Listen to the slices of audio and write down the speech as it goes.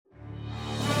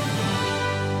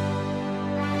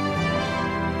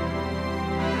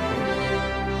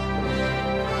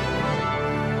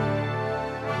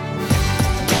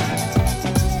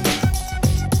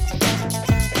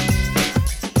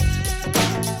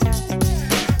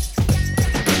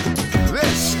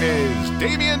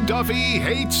Damien Duffy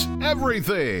Hates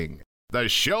Everything, the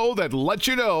show that lets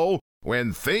you know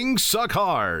when things suck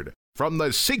hard. From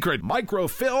the secret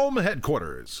microfilm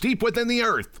headquarters, deep within the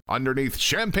earth, underneath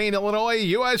Champaign, Illinois,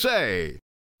 USA.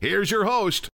 Here's your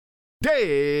host,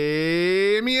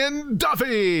 Damien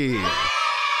Duffy.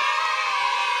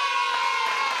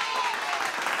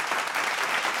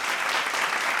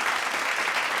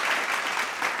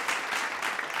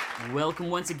 Welcome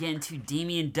once again to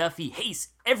Damien Duffy Hates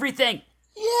Everything.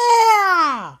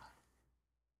 Yeah!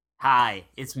 Hi,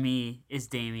 it's me, it's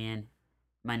Damien.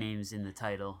 My name's in the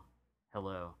title.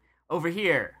 Hello. Over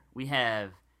here, we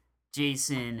have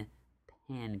Jason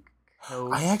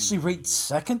Pancoe. I actually rate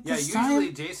second Yeah, this usually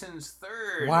time? Jason's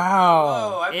third. Wow.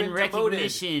 Whoa, I've In been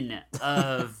recognition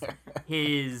of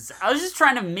his... I was just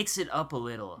trying to mix it up a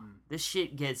little. This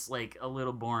shit gets, like, a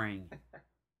little boring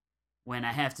when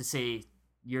I have to say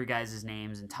your guys'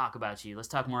 names and talk about you. Let's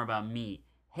talk more about me.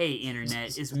 Hey,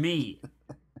 Internet, it's me.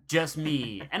 Just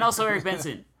me. And also Eric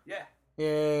Benson. Yeah.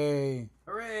 Yay.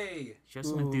 Hooray. Show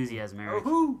some enthusiasm, Eric.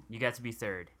 Oh, You got to be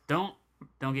third. Don't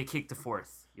get kicked to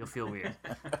fourth. You'll feel weird.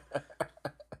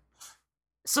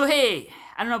 So hey,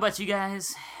 I don't know about you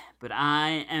guys, but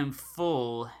I am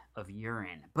full of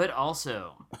urine. But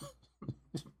also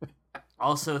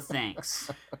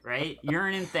thanks, right?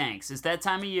 Urine and thanks. It's that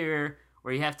time of year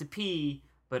where you have to pee,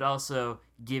 but also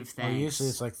give thanks. Well, usually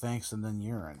it's like thanks and then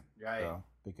urine. Right. So,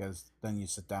 because then you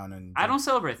sit down and... I don't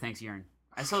celebrate thanks urine.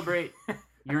 I celebrate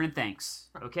urine and thanks.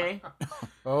 Okay?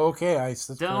 Okay, I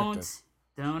said Don't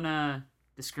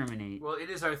discriminate. Well, it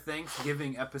is our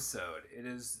Thanksgiving episode. It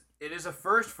is a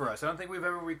first for us. I don't think we've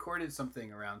ever recorded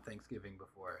something around Thanksgiving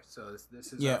before. So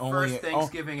this is our first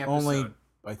Thanksgiving episode. Only,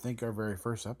 I think, our very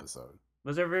first episode.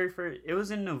 Was our very first? It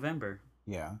was in November.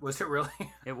 Yeah. Was it really?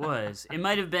 It was. It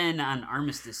might have been on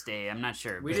Armistice Day. I'm not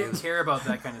sure. We didn't care about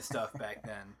that kind of stuff back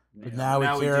then. But now we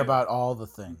care do. about all the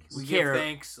things. We care. give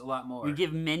thanks a lot more. We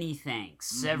give many thanks,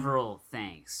 several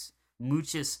thanks.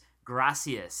 Muchas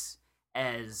gracias,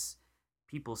 as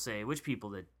people say. Which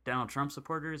people? The Donald Trump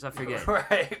supporters? I forget.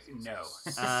 Right. No.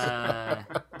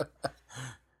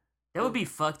 That would be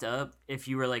fucked up if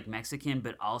you were like Mexican,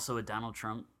 but also a Donald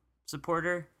Trump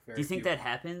supporter. Very Do you think few. that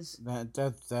happens?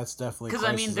 That's definitely 'Cause,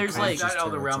 I mean, close to there's, the like- conscious Not all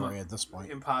the realm territory of at this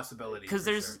point. Impossibility. Because for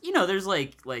there's, sure. there's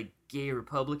like gay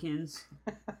Republicans,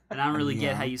 and I don't really Yeah.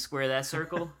 get how you square that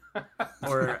circle.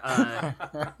 Or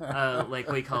like what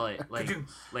do you call it?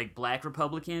 Like black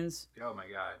Republicans. Oh my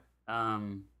god.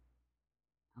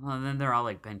 Well, then they're all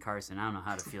like Ben Carson. I don't know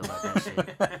how to feel about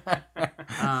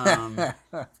that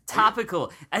shit.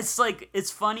 Topical. It's like,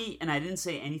 it's funny, and I didn't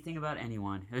say anything about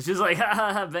anyone. It was just like, ha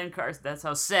ha ha, Ben Carson. That's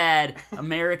how sad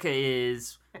America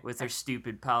is with their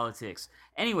stupid politics.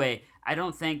 Anyway, I'm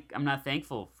not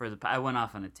thankful for I went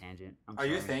off on a tangent. Are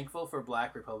you thankful for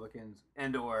black Republicans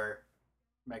and or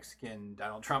Mexican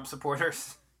Donald Trump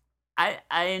supporters?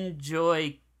 I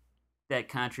enjoy that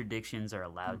contradictions are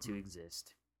allowed to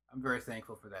exist. I'm very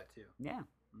thankful for that too. Yeah.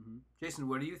 Mm-hmm. Jason,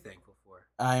 what are you thankful for?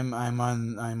 I'm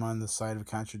on the side of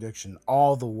contradiction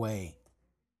all the way.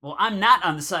 Well, I'm not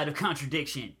on the side of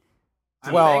contradiction.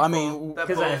 I'm Well, I thankful mean, that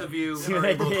 'cause both I- of you see are what I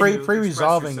able did? to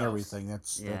Pre-resolving express everything.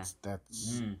 That's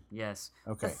Yes. okay.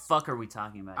 What the fuck are we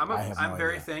talking about? I'm I have no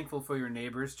very idea. thankful for your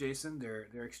neighbors, Jason. They're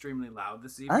extremely loud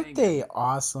this evening. Aren't they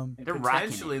awesome? And They're rocking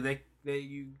potentially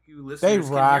you listeners They can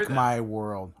rock hear them. my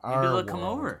world. Maybe Our they'll come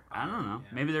world. over. I don't know. Yeah.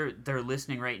 Maybe they're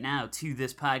listening right now to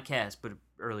this podcast, but an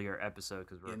earlier episode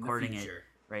because we're in recording the it future.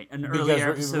 right. An Because earlier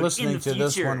we're episode listening in the to future.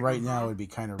 this one right now would be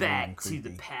kind of rude and Back to creepy.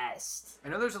 the past. I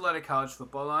know there's a lot of college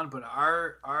football on, but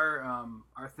our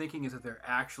thinking is that they're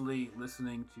actually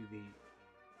listening to the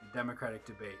Democratic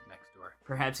debate next door.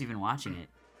 Perhaps even watching it.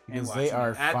 Because watching they it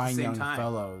are at the fine same young time.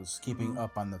 fellows keeping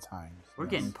up on the times. We're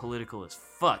Yes. getting political as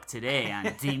fuck today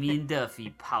on Damien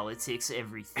Duffy Politics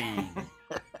Everything.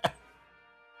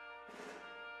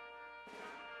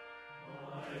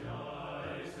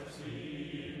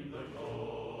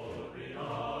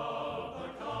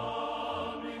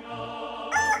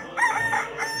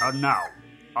 And now,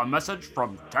 a message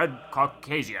from Ted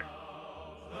Caucasian.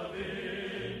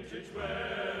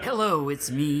 Hello,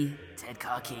 it's me, Ted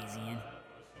Caucasian,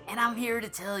 and I'm here to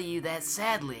tell you that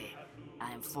sadly,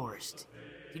 I am forced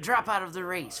to drop out of the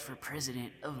race for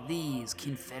president of these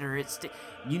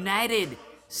United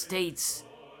States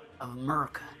of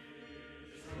America.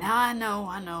 Now I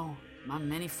know, my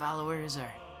many followers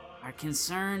are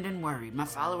concerned and worried. My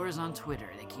followers on Twitter,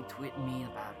 they keep tweeting me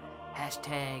about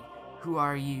hashtag who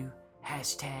are you,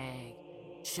 hashtag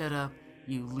shut up,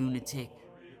 you lunatic,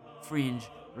 fringe,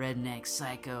 redneck,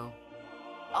 psycho,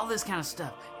 all this kind of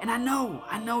stuff. And I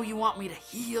know you want me to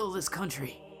heal this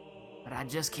country. but I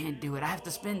just can't do it. I have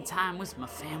to spend time with my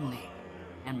family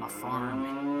and my farm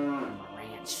and my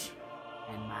ranch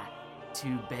and my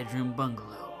 2-bedroom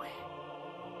bungalow.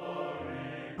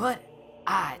 But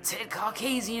I, Ted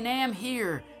Caucasian, am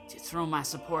here to throw my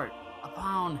support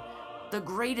upon the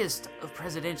greatest of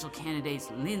presidential candidates,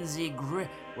 Lindsey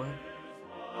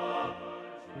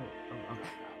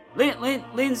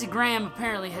Graham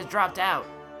apparently has dropped out.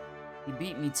 He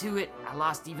beat me to it. I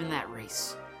lost even that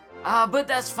race. But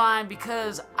that's fine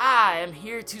because I am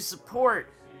here to support,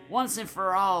 once and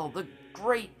for all, the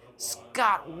great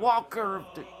Scott Walker.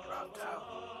 Dropped out.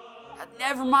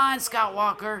 Never mind, Scott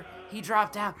Walker. He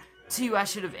dropped out. 2, I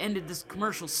should have ended this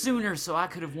commercial sooner so I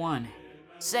could have won.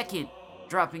 2nd,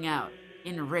 dropping out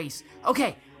in the race.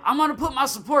 Okay, I'm gonna put my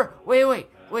support. Wait.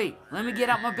 Let me get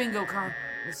out my bingo card.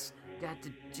 Let's got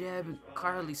the Jeb and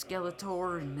Carly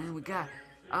Skeletor, and then we got.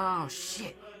 Oh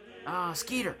shit.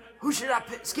 Skeeter. Who should I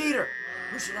pick? Skeeter.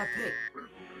 Who should I pick?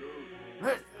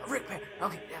 Rick Perry.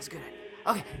 Okay, that's good.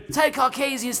 Okay, Ted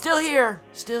Caucasian still here,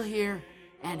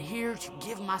 and here to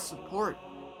give my support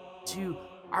to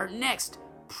our next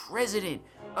president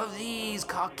of these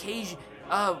Caucasian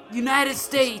United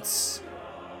States,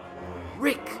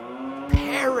 Rick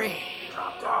Perry.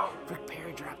 Rick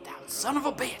Perry dropped out. Son of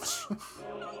a bitch.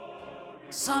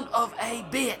 Son of a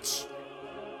bitch.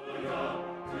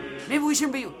 Maybe we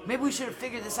should have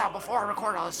figured this out before I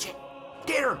record all this shit.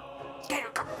 Get her,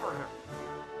 come over here.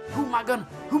 Who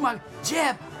am I?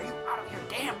 Jeb, are you out of your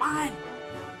damn mind?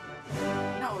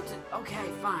 No, okay,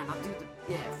 fine. I'll do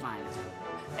fine.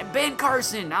 And Ben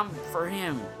Carson, I'm for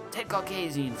him. Ted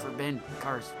Caucasian for Ben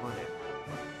Carson, whatever.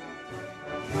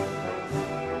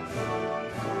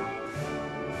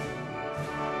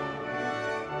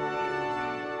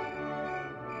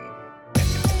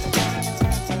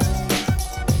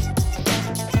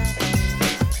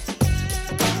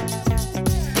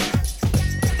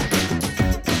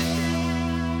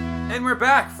 And we're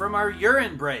back from our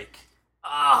urine break.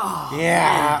 Oh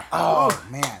yeah. Oh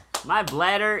man. My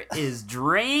bladder is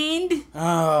drained.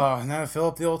 Oh, now fill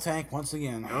up the old tank once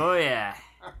again. Oh yeah.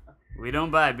 We don't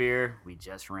buy beer, we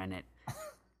just rent it.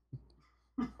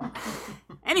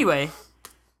 Anyway,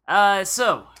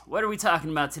 so what are we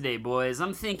talking about today, boys?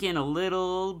 I'm thinking a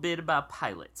little bit about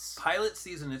pilots. Pilot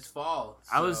season is fall.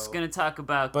 So. I was gonna talk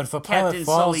about but if a Captain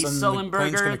Sully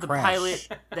Sullenberger, the crash. pilot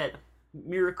that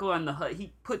miracle on the hut.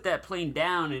 He put that plane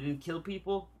down and didn't kill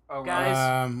people. Oh,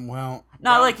 guys. Well.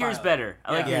 No, I like yours better.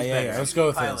 I like yours better. Yeah. Let's go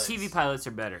with it. TV pilots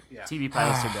are better. Yeah. TV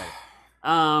pilots are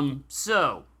better.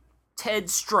 So Ted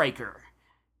Stryker.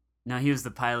 No, he was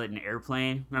the pilot in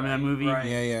Airplane. Remember that movie? Right.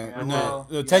 Yeah. Well,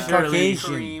 Ted Shirley,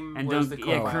 Caucasian. And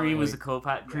Kareem was the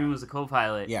co-pilot. Kareem was the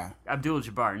co-pilot. Yeah.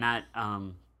 Abdul-Jabbar, not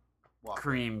Walker.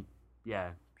 Kareem.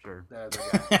 Yeah, sure. The other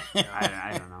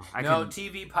guy. I don't know. No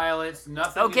TV pilots.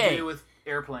 Nothing to do with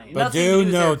Airplane. But do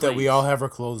note that we all have our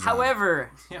clothes on.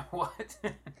 However, yeah, what?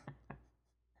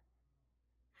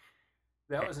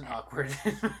 That wasn't awkward.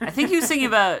 I think he was thinking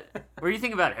about. Were you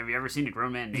thinking about? Have you ever seen a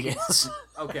grown man naked? Yes.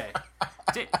 Okay.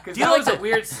 Do you like to?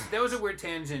 That was a weird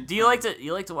tangent. Do you like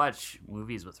to watch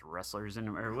movies with wrestlers in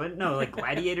them or what? No, like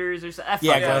Gladiators or something.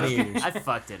 Gladiators. I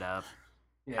fucked it up.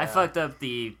 Yeah. I fucked up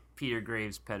the Peter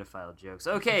Graves pedophile jokes.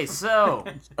 Okay, so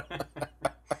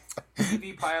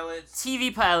TV pilots.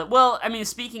 TV pilot. Well, I mean,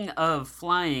 speaking of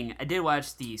flying, I did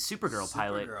watch the Supergirl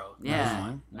pilot. Supergirl.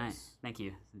 Yeah, nice. Thank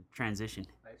you. Transition.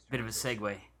 Nice Bit of a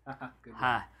segue. Good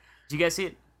Ha. Did you guys see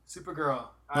it? Supergirl.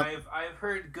 Nope. I've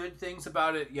heard good things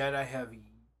about it, yet I have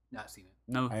not seen it.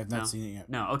 No, I have not seen it yet.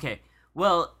 No. Okay.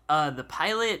 Well, the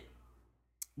pilot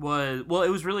was it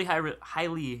was really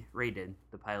highly rated.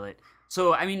 The pilot.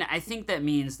 So I mean, I think that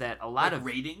means that a lot of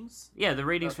ratings. Yeah, the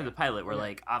ratings for the pilot were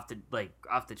off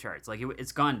the charts. Like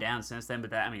it's gone down since then,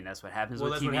 but that's what happens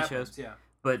with TV shows. Yeah.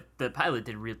 But the pilot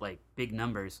did big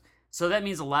numbers. So that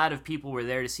means a lot of people were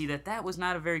there to see that was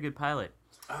not a very good pilot.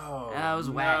 Oh, that was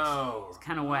whack. It's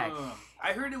kind of whack.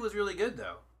 I heard it was really good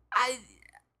though. I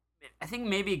think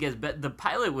maybe it gets better. The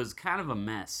pilot was kind of a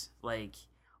mess.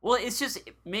 It's just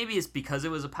maybe it's because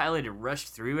it was a pilot. It rushed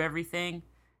through everything.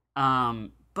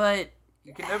 But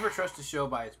you can never trust a show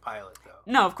by its pilot,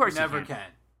 though. No, of course you never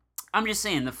can. I'm just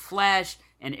saying, The Flash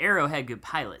and Arrow had good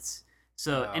pilots.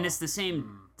 So and it's the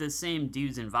same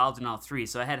dudes involved in all three.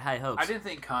 So I had high hopes. I didn't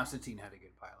think Constantine had a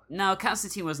good pilot. No,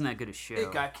 Constantine wasn't that good a show.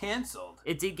 It got canceled.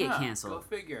 It did get canceled. Go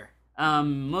figure.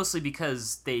 Mostly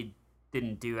because they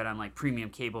didn't do it on premium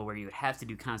cable where you would have to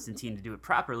do Constantine to do it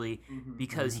properly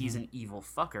because he's an evil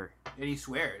fucker. And he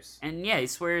swears. And yeah, he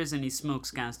swears and he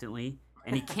smokes constantly.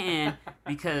 And he can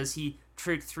because he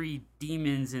tricked 3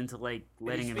 demons into letting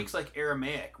him. He speaks like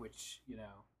Aramaic, which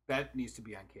That needs to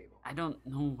be on cable. I don't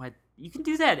know what you can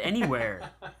do that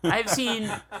anywhere. I've seen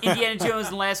Indiana Jones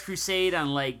and the Last Crusade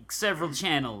on like several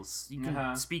channels. You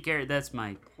can speak Aramaic. That's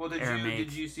my. Well,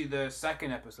 did you see the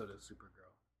second episode of Supergirl?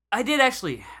 I did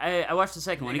actually. I watched the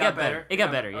second one. It got better. It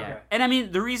got better. Yeah. Okay. And I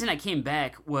mean, the reason I came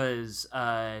back was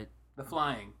the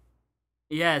flying.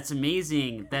 Yeah, it's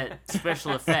amazing that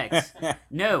special effects.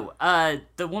 No,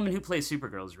 the woman who plays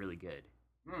Supergirl is really good.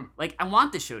 Like, I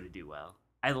want the show to do well.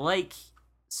 I like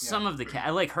some of the I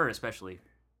like her especially,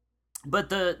 but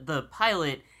the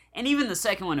pilot and even the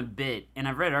second one a bit. And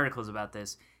I've read articles about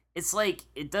this. It's like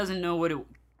it doesn't know what it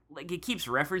like. It keeps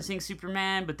referencing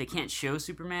Superman, but they can't show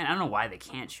Superman. I don't know why they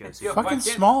can't show Superman. Fucking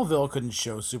Smallville couldn't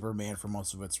show Superman for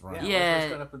most of its run.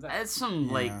 Yeah, that's some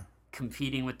like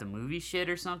competing with the movie shit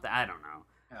or something. I don't know,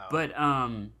 but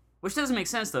which doesn't make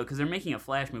sense though because they're making a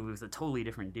Flash movie with a totally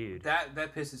different dude.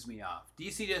 That pisses me off.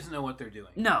 DC doesn't know what they're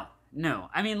doing. No,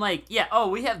 I mean, like,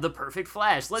 we have the perfect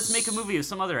Flash. Let's make a movie of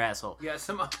some other asshole. Yeah,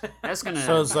 that's gonna.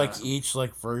 So it's like each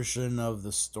like version of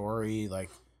the story like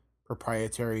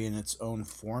proprietary in its own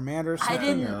format or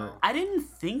something. I didn't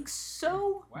think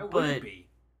so. Why would it be?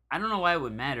 I don't know why it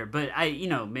would matter, but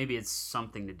maybe it's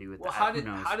something to do with that. How did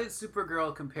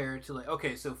Supergirl compare to like?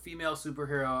 Okay, so female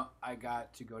superhero, I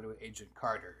got to go to Agent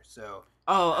Carter. So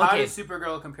how does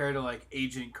Supergirl compare to like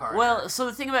Agent Carter? Well, so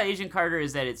the thing about Agent Carter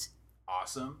is that it's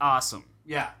awesome.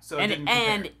 Yeah. So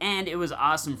and it was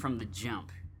awesome from the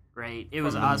jump, right? It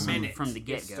was awesome from the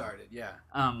get go. Started, yeah.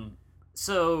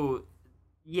 So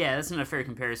yeah, that's not a fair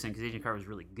comparison because Agent Carter was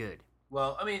really good.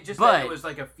 Well, I mean, that it was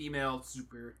like a female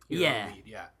superhero lead,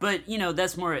 yeah. But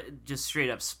that's more just straight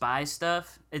up spy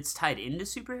stuff. It's tied into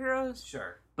superheroes,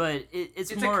 sure. But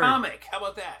it's more a comic. How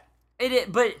about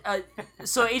that? But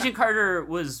so Agent Carter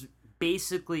was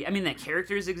basically, I mean, that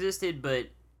characters existed, but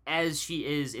as she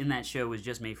is in that show was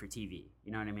just made for TV.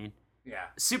 You know what I mean? Yeah.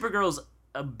 Supergirl's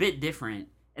a bit different,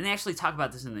 and they actually talk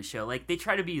about this in the show. Like, they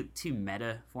try to be too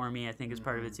meta for me, I think, is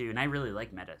part of it, too. And I really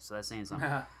like meta, so that's saying something.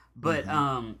 But,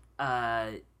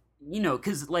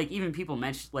 because, like, even people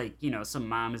mention, like, some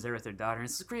mom is there with their daughter, and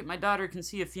it's great, my daughter can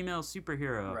see a female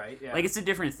superhero. Right, yeah. Like, it's a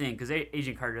different thing, because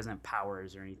Agent Carter doesn't have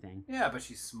powers or anything. Yeah, but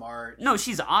she's smart. No,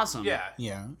 she's awesome. Yeah.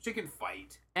 Yeah. She can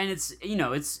fight. And it's,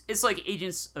 it's like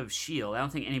Agents of S.H.I.E.L.D. I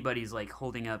don't think anybody's, like,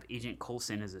 holding up Agent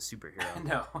Coulson as a superhero.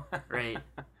 No. Right?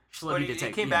 But he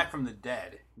came back from the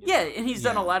dead. Yeah, and he's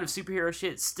done a lot of superhero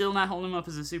shit, still not holding him up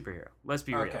as a superhero. Let's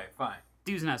be real. Okay, fine.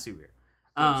 Dude's not a superhero.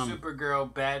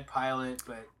 Supergirl, bad pilot,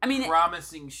 but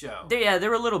promising show. There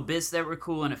were little bits that were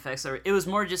cool and effects. It was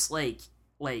more just like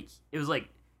it was like,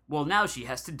 well, now she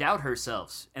has to doubt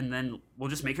herself, and then we'll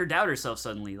just make her doubt herself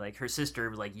suddenly. Like her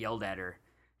sister like yelled at her.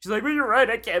 She's like, "Well, you're right.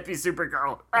 I can't be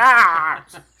Supergirl." Ah!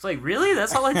 It's like, really?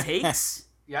 That's all it takes?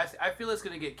 Yeah, I feel it's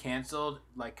gonna get canceled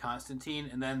like Constantine,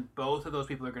 and then both of those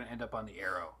people are gonna end up on the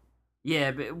Arrow.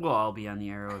 Yeah, but we'll all be on the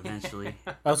Arrow eventually.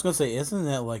 I was going to say, isn't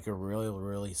that like a really,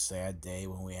 really sad day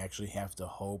when we actually have to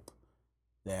hope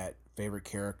that favorite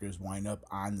characters wind up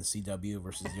on the CW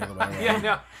versus the other way around? Yeah,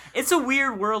 no. It's a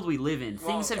weird world we live in.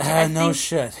 Things have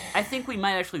changed. I think we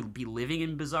might actually be living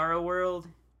in Bizarro World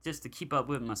just to keep up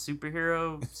with my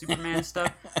Superman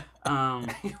stuff.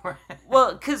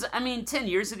 Well, because, 10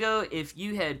 years ago, if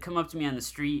you had come up to me on the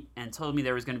street and told me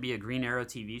there was going to be a Green Arrow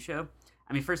TV show,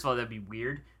 first of all, that'd be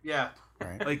weird. Yeah.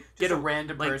 Right. Like, get a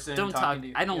random person. Don't talk.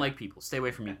 I don't like people. Stay away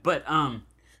from me. But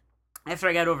after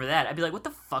I got over that, I'd be like, what the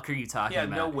fuck are you talking about?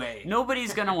 Yeah, no way.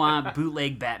 Nobody's going to want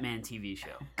bootleg Batman TV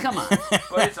show. Come on.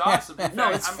 But it's awesome.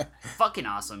 It's fucking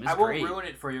awesome. It's great. I won't ruin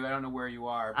it for you. I don't know where you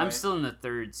are. I'm still in the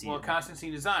third season. Well,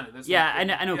 Constantine is on it. I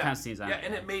know Constantine's on it. Yeah,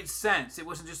 and it made sense. It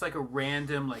wasn't just like a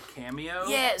random cameo.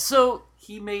 Yeah, so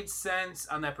he made sense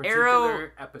on that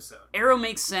particular episode. Arrow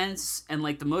makes sense, and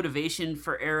the motivation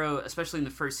for Arrow, especially in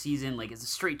the first season, it's a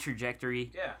straight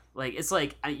trajectory. Yeah. It's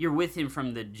like you're with him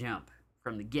from the jump.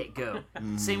 From the get-go.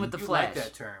 Same with the Flash. You like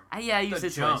that term. I use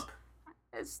it jump.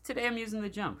 Twice. Today I'm using the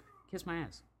jump. Kiss my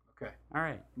ass. Okay. All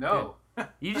right. No.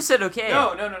 You just said okay.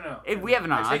 No. We have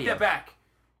an audio. I take that back.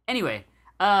 Anyway,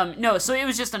 no, so it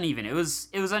was just uneven. It was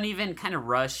uneven, kind of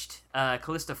rushed.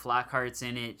 Callista Flockhart's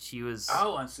in it. She was...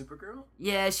 Oh, on Supergirl?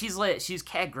 Yeah, she's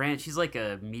Cat Grant. She's like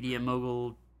a media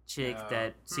mogul chick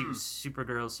that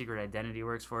Supergirl's secret identity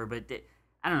works for, but...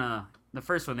 I don't know. The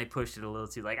first one they pushed it a little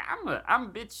too. I'm a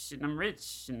bitch and I'm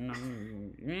rich and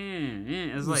I'm.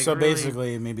 It's so really,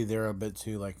 basically, maybe they're a bit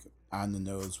too on the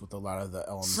nose with a lot of the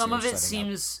elements. Some of it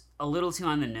seems a little too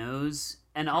on the nose,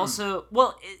 and also,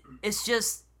 it's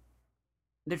just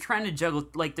they're trying to juggle.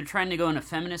 They're trying to go in a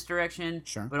feminist direction,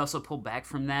 sure, but also pull back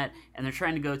from that, and they're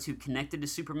trying to go to connected to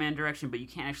Superman direction, but you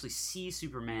can't actually see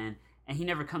Superman. and he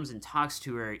never comes and talks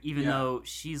to her, even though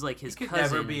she's like his cousin. He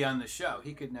could never be on the show.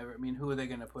 He could never. I mean, who are they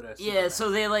going to put as? Yeah, so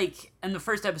they like in the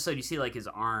first episode you see like his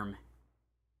arm.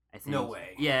 I think. No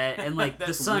way. Yeah, and like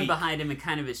the sun behind him and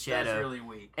kind of his shadow. That's really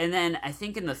weak. And then I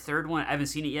think in the third one, I haven't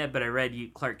seen it yet, but I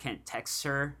read Clark Kent texts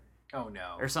her. Oh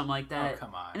no. Or something like that. Oh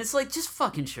come on. And it's like just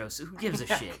fucking show. So who gives a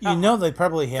shit? You know they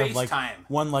probably have FaceTime. like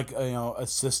one like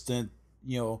assistant,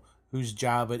 whose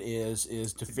job it is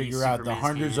to figure out the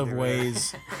hundreds of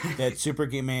ways that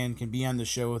Superman can be on the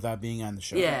show without being on the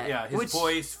show. Yeah, his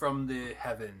voice from the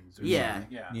heavens. Or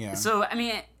something. Yeah. So I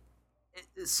mean,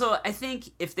 I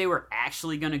think if they were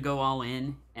actually going to go all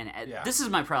in, and this is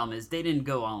my problem, is they didn't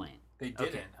go all in. They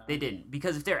didn't. Huh? They didn't,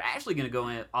 because if they're actually going to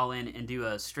go all in and do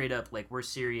a straight up like we're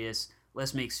serious,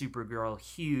 let's make Supergirl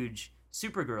huge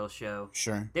Supergirl show.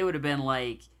 Sure. They would have been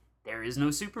like, there is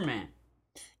no Superman.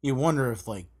 You wonder if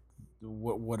like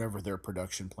whatever their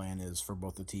production plan is for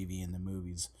both the TV and the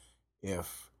movies,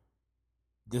 if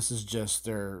this is just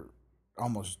they're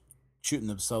almost shooting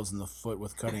themselves in the foot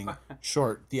with cutting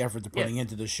short the effort they're putting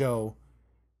into the show,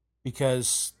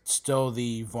 because still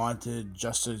the vaunted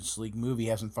Justice League movie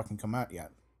hasn't fucking come out yet.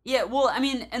 Yeah, well, I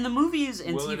mean, and the movies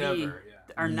and TV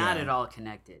are not at all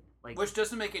connected. Like, which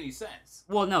doesn't make any sense.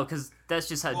 Well, no, because that's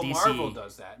just how DC... Marvel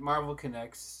does that. Marvel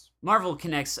connects.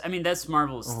 I mean, that's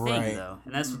Marvel's thing, though.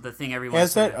 And that's the thing everyone...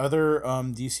 Has that other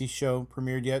DC show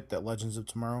premiered yet, that Legends of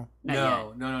Tomorrow?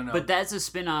 No. But that's a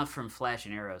spin-off from Flash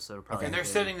and Arrow, so it'll probably... And they're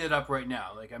setting it up right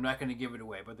now. Like, I'm not going to give it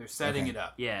away, but they're setting it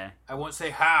up. Yeah. I won't say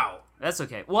how. That's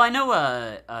okay. Well, I know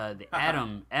the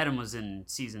Adam was in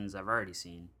seasons I've already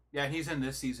seen. Yeah, and he's in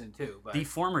this season, too. But... The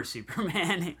former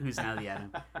Superman, who's now the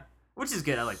Atom. Which is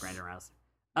good. I like Brandon Routh.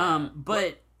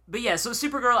 But yeah, so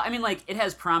Supergirl, I mean, like, it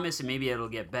has promise and maybe it'll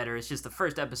get better. It's just the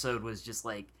first episode was just,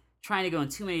 like, trying to go in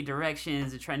too many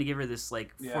directions and trying to give her this,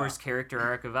 like, forced character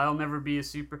arc of, I'm going to be a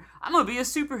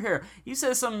superhero. You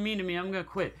said something mean to me, I'm going to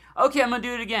quit. Okay, I'm going to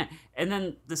do it again. And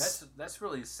then That's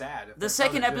really sad. The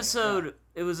second episode,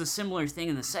 it was a similar thing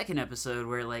in the second episode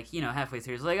where, like, halfway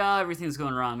through, it's like, oh, everything's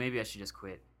going wrong. Maybe I should just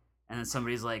quit. And then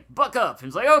somebody's like, buck up. And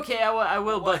it's like, okay, I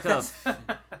will buck up.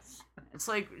 It's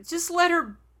like, just let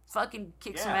her fucking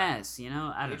kick some ass, I don't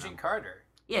know. Agent Carter.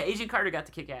 Yeah, Agent Carter got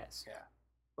to kick ass. Yeah.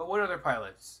 But what other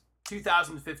pilots?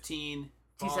 2015.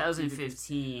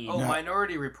 2015. Oh, no.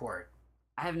 Minority Report.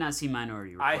 I have not seen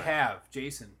Minority Report. I have.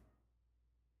 Jason.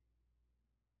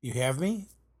 You have me?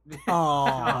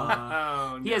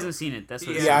 Oh, no. He hasn't seen it. That's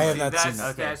what. I have not seen it.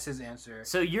 Okay. That's his answer.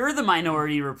 So you're the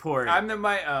Minority Report. I'm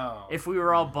the If we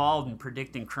were all bald and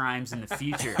predicting crimes in the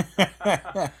future.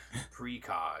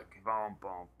 Precog.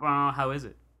 How is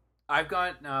it? I've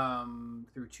gone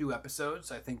through 2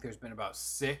 episodes. I think there's been about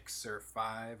 6 or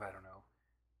 5. I don't know.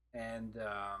 And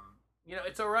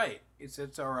it's all right.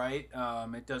 It's all right.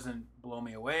 It doesn't blow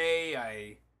me away.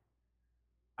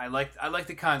 I like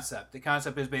the concept. The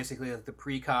concept is basically like the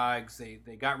precogs.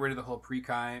 They got rid of the whole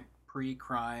pre-crime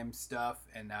stuff,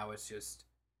 and now it's just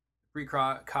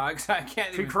precogs. I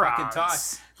can't even fucking talk.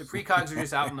 The precogs are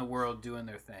just out in the world doing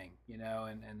their thing, and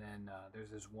then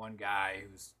there's this one guy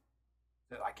who's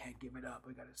that I can't give it up.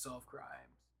 I got to solve crimes.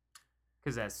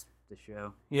 Because that's the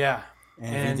show. Yeah.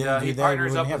 And he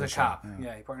partners up with a cop.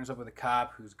 Yeah, he partners up with a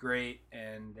cop who's great,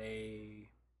 and they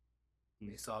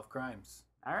solve crimes.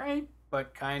 All right.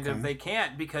 But kind of they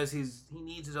can't because he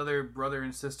needs his other brother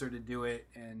and sister to do it,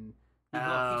 and he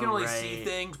can only see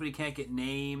things, but he can't get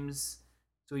names.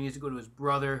 So he needs to go to his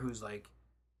brother, who's like,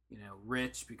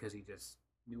 rich because he just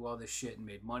knew all this shit and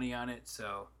made money on it.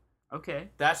 So okay,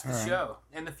 that's the show,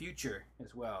 and the future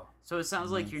as well. So it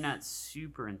sounds like you're not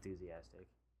super enthusiastic.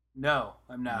 No,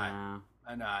 I'm not. No.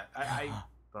 I'm not.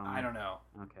 I don't know.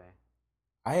 Okay.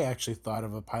 I actually thought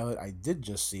of a pilot I did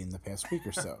just see in the past week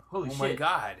or so. Holy shit. My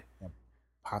God. It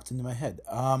popped into my head.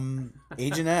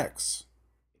 Agent X.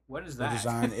 What is that?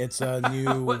 It's a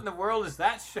new... What in the world is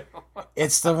that show?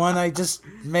 It's the one I just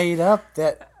made up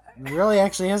that really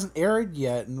actually hasn't aired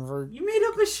yet. And You made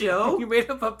up a show? You made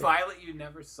up a pilot you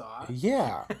never saw?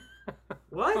 Yeah.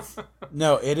 What?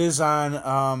 No, it is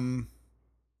on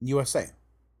USA.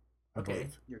 I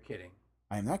believe. You're kidding.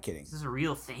 I'm not kidding. Is this a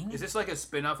real thing? Is this like a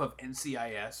spin-off of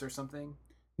NCIS or something?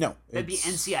 No. That'd be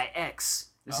NCIX.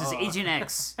 This is Agent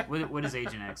X. What is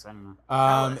Agent X? I don't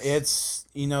know. It's,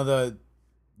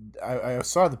 I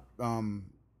saw the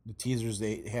teasers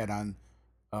they had on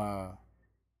the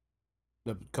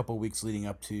couple weeks leading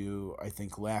up to, I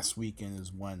think last weekend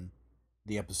is when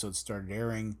the episode started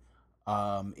airing.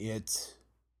 It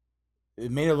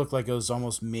made it look like it was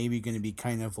almost maybe going to be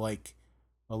kind of like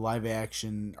a live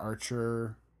action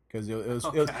Archer, because it was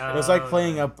like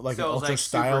playing up like an ultra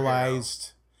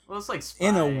stylized. Well, it's like Spy.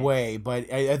 in a way,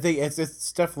 but I think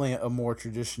it's definitely a more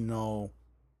traditional,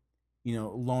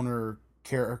 loner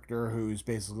character who's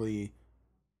basically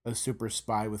a super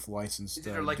spy with license. Is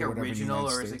to it like do whatever in the original,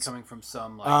 United or is it States. coming from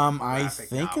some like I graphic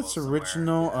think novel it's somewhere?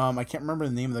 original. Yeah. I can't remember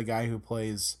the name of the guy who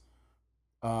plays,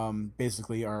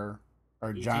 basically our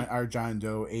E.T.? John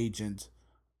Doe agent.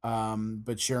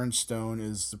 But Sharon Stone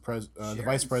is the the vice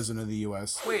Sharon's- president of the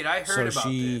U.S. Wait, I heard So about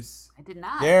she- this. I did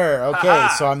not. There, okay,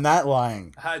 Ha-ha! so I'm not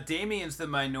lying. Damien's the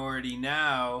minority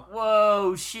now.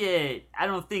 Whoa, shit! I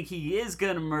don't think he is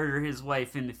gonna murder his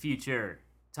wife in the future.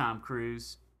 Tom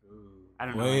Cruise. I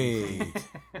don't know. Anything.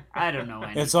 Wait, I don't know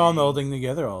anything. it's all melding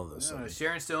together. All of this No,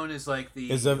 Sharon Stone is like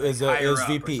the is higher up or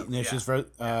VP. something. No, Yeah.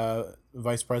 she's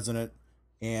vice president,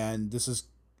 and this is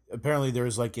apparently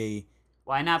there's like a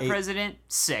Why not Hey. president?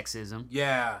 Sexism.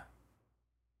 Yeah.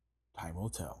 time will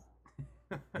tell.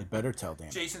 It better tell, Dan.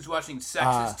 Jason's watching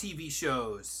sexist TV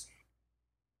shows.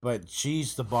 But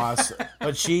she's the boss.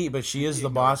 but she is the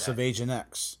Ignore boss that. of Agent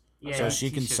X, Yeah, so she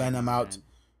can should send have him done out that.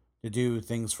 to do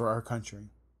things for our country.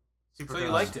 So you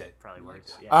Supergirl liked it? Probably You liked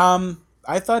works. it. Yeah.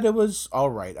 I thought it was all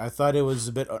right. I thought it was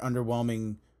a bit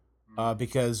underwhelming,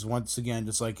 because once again,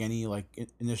 just like any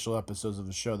initial episodes of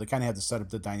the show, they kind of had to set up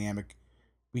the dynamic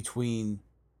between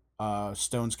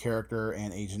Stone's character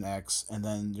and Agent X, and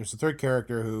then there's a third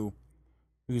character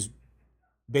who's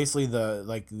basically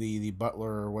the butler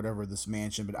or whatever of this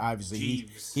mansion, but obviously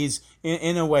Jeeves. he's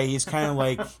in a way he's kind of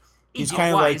like he's Agent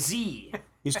kind of like YZ.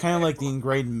 he's kind of like the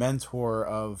ingrained mentor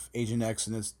of Agent X,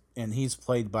 and he's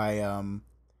played by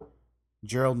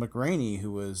Gerald McRaney,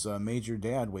 who was Major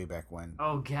Dad way back when.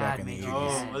 Oh Back God, in the Major 80s. Oh,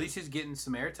 Dad. at least he's getting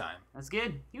some airtime. That's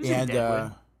good. He was And in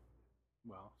Deadwood.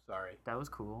 Well, sorry. That was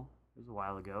cool. It was a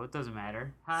while ago. It doesn't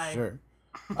matter. Hi. sure.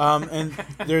 And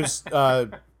there's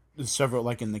several,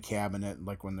 like in the cabinet,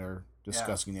 like when they're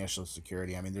discussing national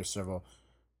security. I mean, there's several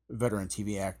veteran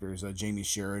TV actors. Jamie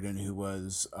Sheridan, who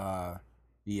was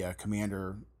the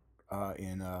commander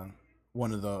in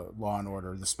one of the Law and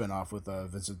Order, the spinoff with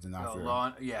Vincent Oh,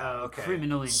 D'Onofrio. okay.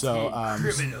 Criminal intent. So,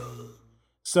 Criminal.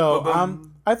 So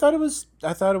Ba-bum. I thought it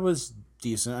was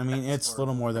decent. I mean, it's a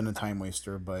little more than a time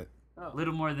waster, but a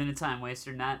little more than a time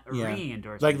waster, not a Yeah. ringing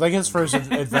endorsement. like his first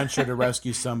adventure to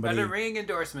rescue Not somebody. a ringing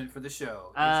endorsement for the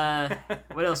show.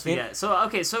 What else we got? So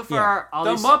okay, so Yeah. far all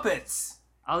The these Muppets.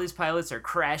 all these pilots are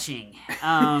crashing.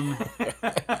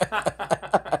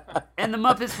 And the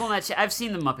Muppets will not. I've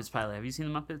seen the Muppets pilot. Have you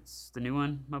seen the Muppets? The new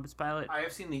one, Muppets pilot. I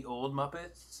have seen the old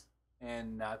Muppets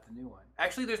and not the new one.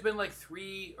 Actually, there's been like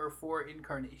 3 or 4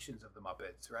 incarnations of the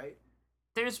Muppets, right?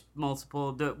 There's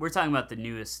multiple. We're talking about the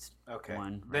newest Okay.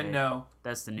 one. Then right? no.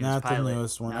 That's the newest Not pilot. the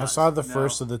newest one. No, I saw the no.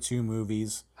 first of the 2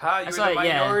 movies. Ha, you're saw the it,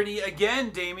 yeah. minority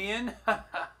again, Damien.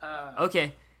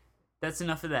 Okay, that's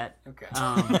enough of that. Okay.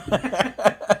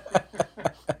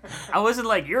 I wasn't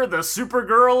like, you're the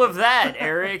Supergirl of that,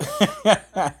 Eric.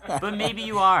 But maybe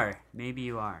you are. Maybe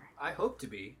you are. I hope to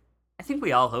be. I think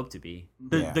we all hope to be.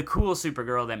 Yeah. The cool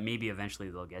Supergirl that maybe eventually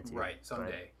they'll get to. Right, But-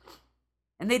 someday.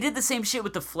 And they did the same shit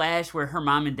with The Flash, where her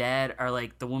mom and dad are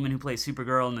like the woman who plays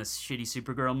Supergirl in this shitty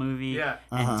Supergirl movie. Yeah.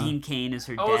 And Uh-huh. Dean Cain is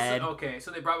her Oh, dad. so, okay.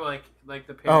 So they brought like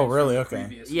the parents. Oh, really? from the Okay.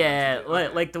 previous Yeah, ones.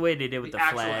 Okay. like the way they did with The The,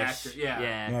 actual Flash. actor, yeah.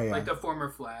 Yeah, yeah. Like the former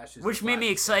Flash. Is Which the made me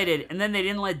Flash. excited. And then they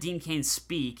didn't let Dean Cain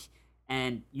speak,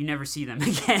 and you never see them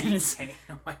again. Okay.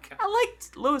 Oh my god. I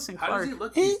liked Lois and How Clark. does he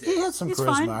look he these days? had some He's charisma.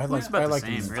 fine. I He's like about I the like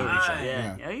same, his really. TV show.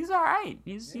 Yeah. Yeah, he's all right.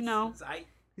 He's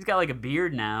he's got like a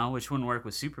beard now, which wouldn't work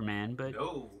with Superman. But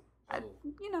No. I,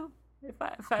 No. if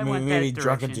I went Maybe that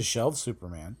drunk direction, into shelved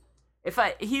Superman.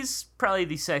 he's probably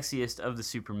the sexiest of the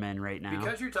Supermen right now.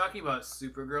 Because you're talking about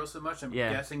Supergirl so much, I'm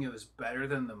Yeah. guessing it was better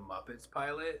than the Muppets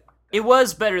pilot. It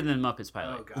was better than Muppets Oh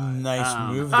pilot. god. Nice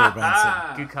move Ah.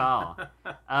 there, Benson. Good call.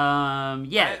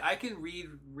 Yeah. I can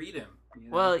read him. You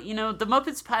know? Well, the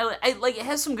Muppets pilot, it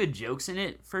has some good jokes in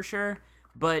it for sure,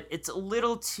 but it's a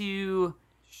little too.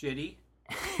 Shitty.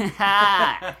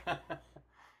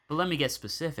 But let me get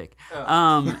specific.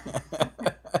 Oh.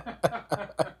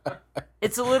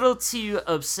 It's a little too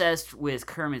obsessed with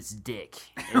Kermit's dick.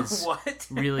 Is What?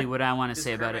 really what I want to Does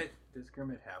say about it. Does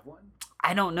Kermit have one?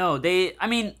 I don't know.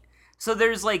 So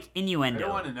there's like innuendo. I don't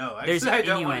want to know. There's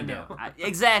Actually, I don't want to innuendo. know.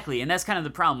 Exactly, and that's kind of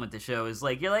the problem with the show is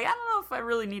like you're like, I don't know if I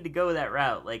really need to go that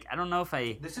route. Like I don't know if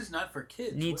I This is not for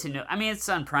kids. need to know. I mean, it's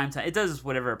on primetime. It does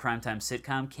whatever a primetime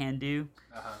sitcom can do.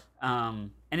 Uh-huh.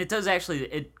 And it does actually.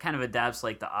 It kind of adapts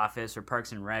like The Office or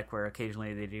Parks and Rec, where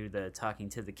occasionally they do the talking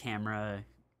to the camera.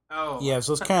 Oh. Yeah,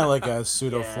 so it's kind of like a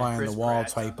pseudo Yeah, fly on the Chris wall Pratt.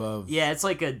 type of. Yeah, it's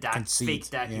like a Conceit, fake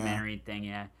documentary thing.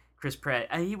 Yeah, Chris Pratt.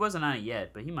 He wasn't on it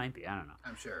yet, but he might be. I don't know.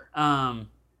 I'm sure.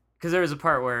 Because there was a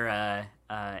part where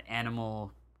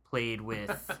Animal played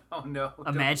with Oh no!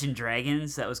 Imagine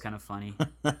Dragons. That was kind of funny.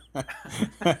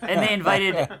 And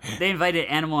they invited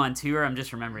Animal on tour. I'm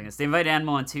just remembering this. They invited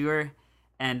Animal on tour,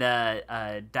 and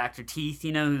Dr. Teeth,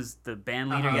 you know, who's the band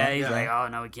leader guy. He's like, "Oh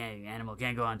no, Animal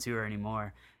can't go on tour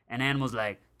anymore." And Animal's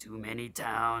like, "Too many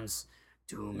towns,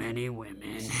 too many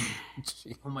women."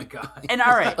 Oh my god! And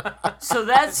all right, so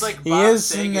that's it's like He Bob is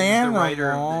Sagan's an the animal.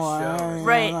 writer of the show. I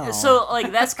right. don't know. So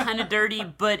like that's kind of dirty,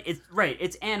 but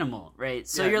it's Animal, right?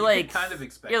 So Yeah, you're you like, could kind of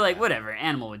expect you're like, that. whatever.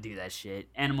 Animal would do that shit.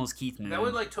 Animal's Keith Moon. That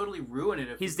would like totally ruin it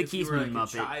if, He's the if Keith you were Moon like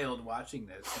Muppet. a child watching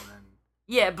this and then.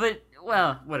 Yeah, but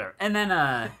well, whatever. And then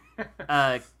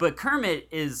but Kermit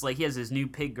is like he has his new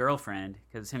pig girlfriend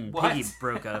because him and What? Piggy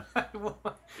broke up.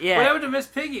 What Yeah. happened to Miss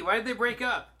Piggy? Why did they break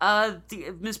up?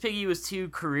 Miss Piggy was too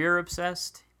career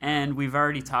obsessed, and we've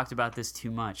already talked about this too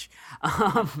much.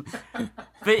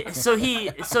 But so he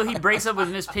breaks up with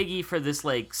Miss Piggy for this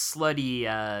like slutty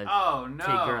Oh no!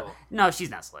 pig girl. No, she's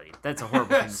not slutty. That's a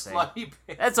horrible thing to say. Slutty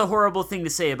pig. That's a horrible thing to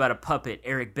say about a puppet,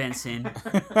 Eric Benson.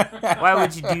 Why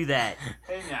would you do that?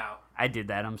 Hey now. I did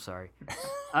that. I'm sorry.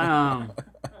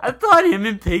 I thought him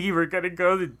and Piggy were gonna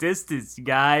go the distance, you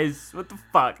guys. What the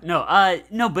fuck? No.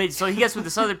 But so he gets with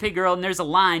this other pig girl, and there's a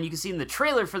line you can see in the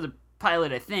trailer for the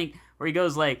pilot, I think, where he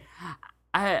goes like,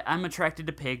 "I'm attracted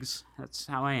to pigs. That's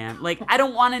how I am." Like, I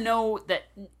don't want to know that.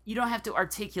 You don't have to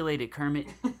articulate it, Kermit.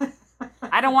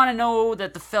 I don't want to know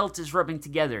that the felt is rubbing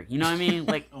together. You know what I mean?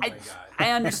 Like, Oh my God.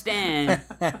 I understand.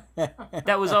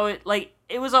 That was always like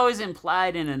it was always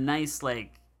implied in a nice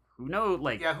like. Who knows?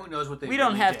 Like, Yeah, who knows what they we don't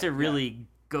really have did. to Yeah. really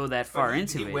go that But far he,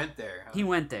 into he it. went there. Huh? He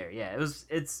went there. Yeah,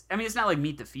 it's. I mean, it's not like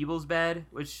Meet the Feebles bad,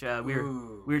 which we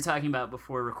Ooh. were talking about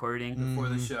before recording. Before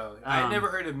the show. I had Um, never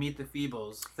heard of Meet the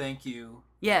Feebles. Thank you.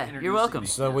 Yeah, Introducing you're welcome. me.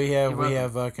 So You're we welcome.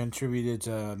 have contributed to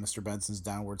Mr. Benson's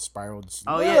downward spiral just a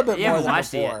Oh, little yeah, bit you more haven't than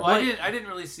watched it yet. before. Well, What- I didn't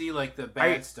really see like the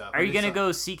bad stuff. Are I you just gonna saw-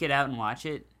 go seek it out and watch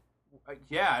it?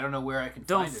 Yeah, I don't know where I can.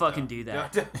 Don't find it, fucking though. do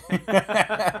that.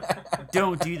 Don't-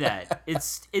 Don't do that.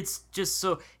 It's just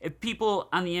so if people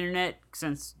on the internet,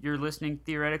 since you're listening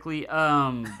theoretically,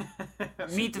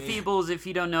 Meet the Feebles, if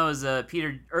you don't know, is a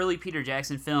early Peter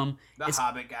Jackson film. The It's-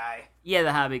 Hobbit guy. Yeah,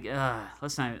 the Hobbit.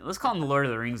 Let's call him the Lord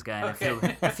of the Rings guy. And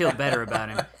Okay. I feel better about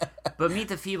him. But Meet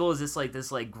the Feebles is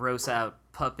this gross out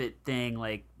puppet thing,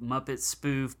 like Muppet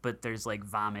spoof, but there's like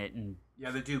vomit and Yeah,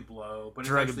 they do blow, but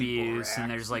drug it's actually abuse, borax,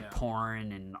 and there's like yeah.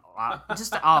 porn and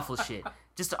just awful shit.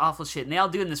 Just awful shit. And they all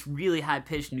do it in this really high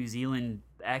pitched New Zealand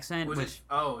accent, Was which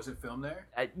was it filmed there?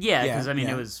 yeah, because I mean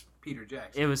Yeah. it was Peter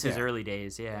Jackson. his Yeah. early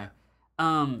days, yeah.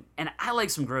 And I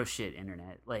like some gross shit,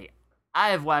 internet. Like,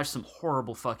 I have watched some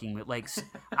horrible fucking like.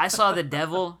 I saw The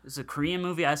Devil. It's a Korean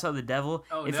movie. I saw The Devil.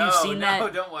 Oh, if no, you've seen no,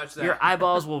 that, don't watch that. your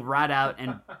eyeballs will rot out,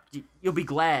 and you'll be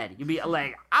glad. You'll be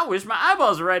like, I wish my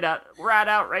eyeballs were rot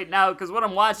out right now because what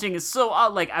I'm watching is so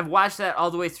odd. Like, I've watched that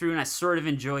all the way through, and I sort of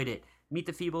enjoyed it. Meet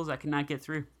the Feebles, I could not get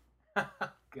through.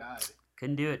 God.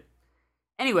 Couldn't do it.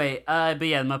 Anyway, but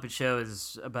yeah, the Muppet Show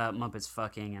is about Muppets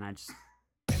fucking, and I just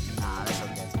that's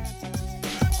okay.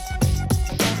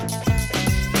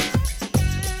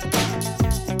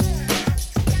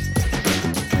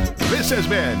 This has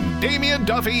been Damien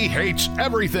Duffy Hates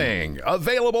Everything,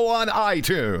 available on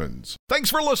iTunes. Thanks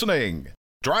for listening.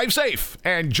 Drive safe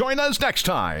and join us next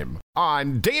time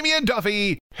on Damien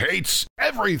Duffy Hates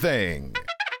Everything.